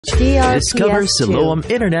DRPS Discover Siloam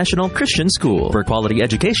International Christian School. For quality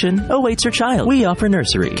education awaits your child. We offer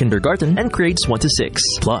nursery, kindergarten, and grades 1 to 6.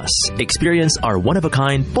 Plus, experience our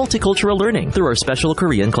one-of-a-kind multicultural learning through our special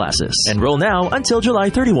Korean classes. Enroll now until July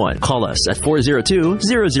 31. Call us at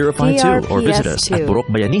 402-0052 or visit us at Burok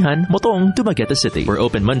Bayanihan, Motong, Dumaguete City. We're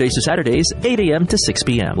open Mondays to Saturdays, 8 a.m. to 6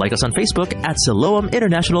 p.m. Like us on Facebook at Siloam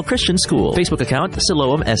International Christian School. Facebook account,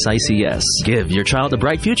 Siloam SICS. Give your child a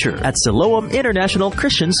bright future at Siloam International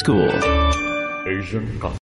Christian School.